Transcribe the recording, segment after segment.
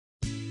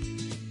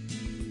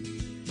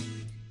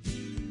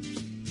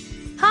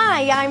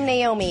Hi, I'm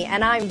Naomi,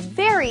 and I'm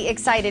very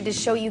excited to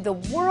show you the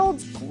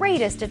world's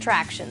greatest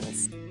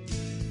attractions.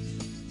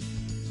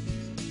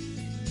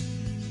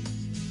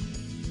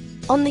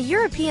 On the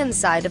European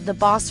side of the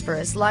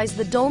Bosphorus lies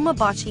the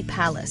Dolmabahce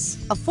Palace,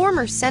 a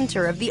former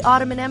center of the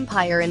Ottoman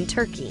Empire in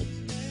Turkey.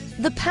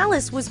 The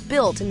palace was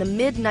built in the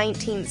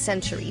mid-19th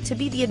century to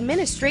be the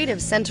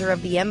administrative center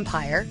of the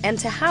empire and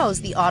to house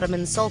the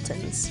Ottoman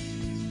sultans.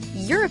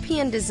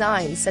 European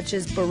designs such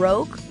as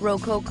Baroque,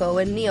 Rococo,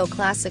 and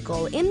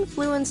Neoclassical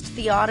influenced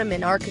the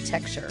Ottoman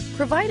architecture,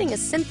 providing a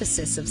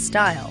synthesis of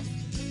style.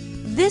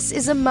 This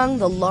is among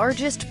the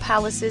largest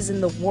palaces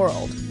in the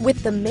world,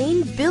 with the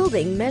main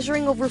building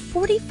measuring over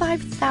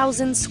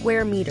 45,000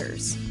 square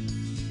meters.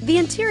 The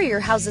interior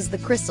houses the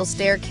crystal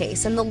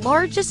staircase and the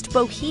largest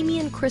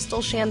Bohemian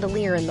crystal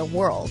chandelier in the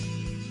world.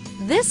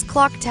 This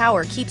clock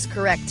tower keeps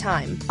correct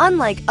time,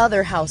 unlike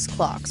other house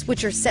clocks,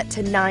 which are set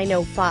to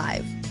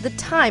 9:05. The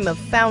time of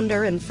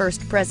founder and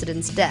first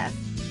president's death.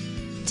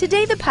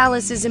 Today the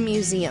palace is a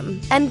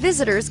museum, and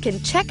visitors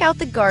can check out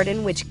the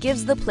garden which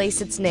gives the place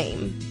its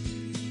name.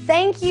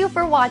 Thank you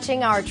for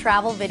watching our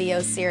travel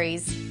video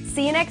series.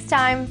 See you next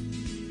time!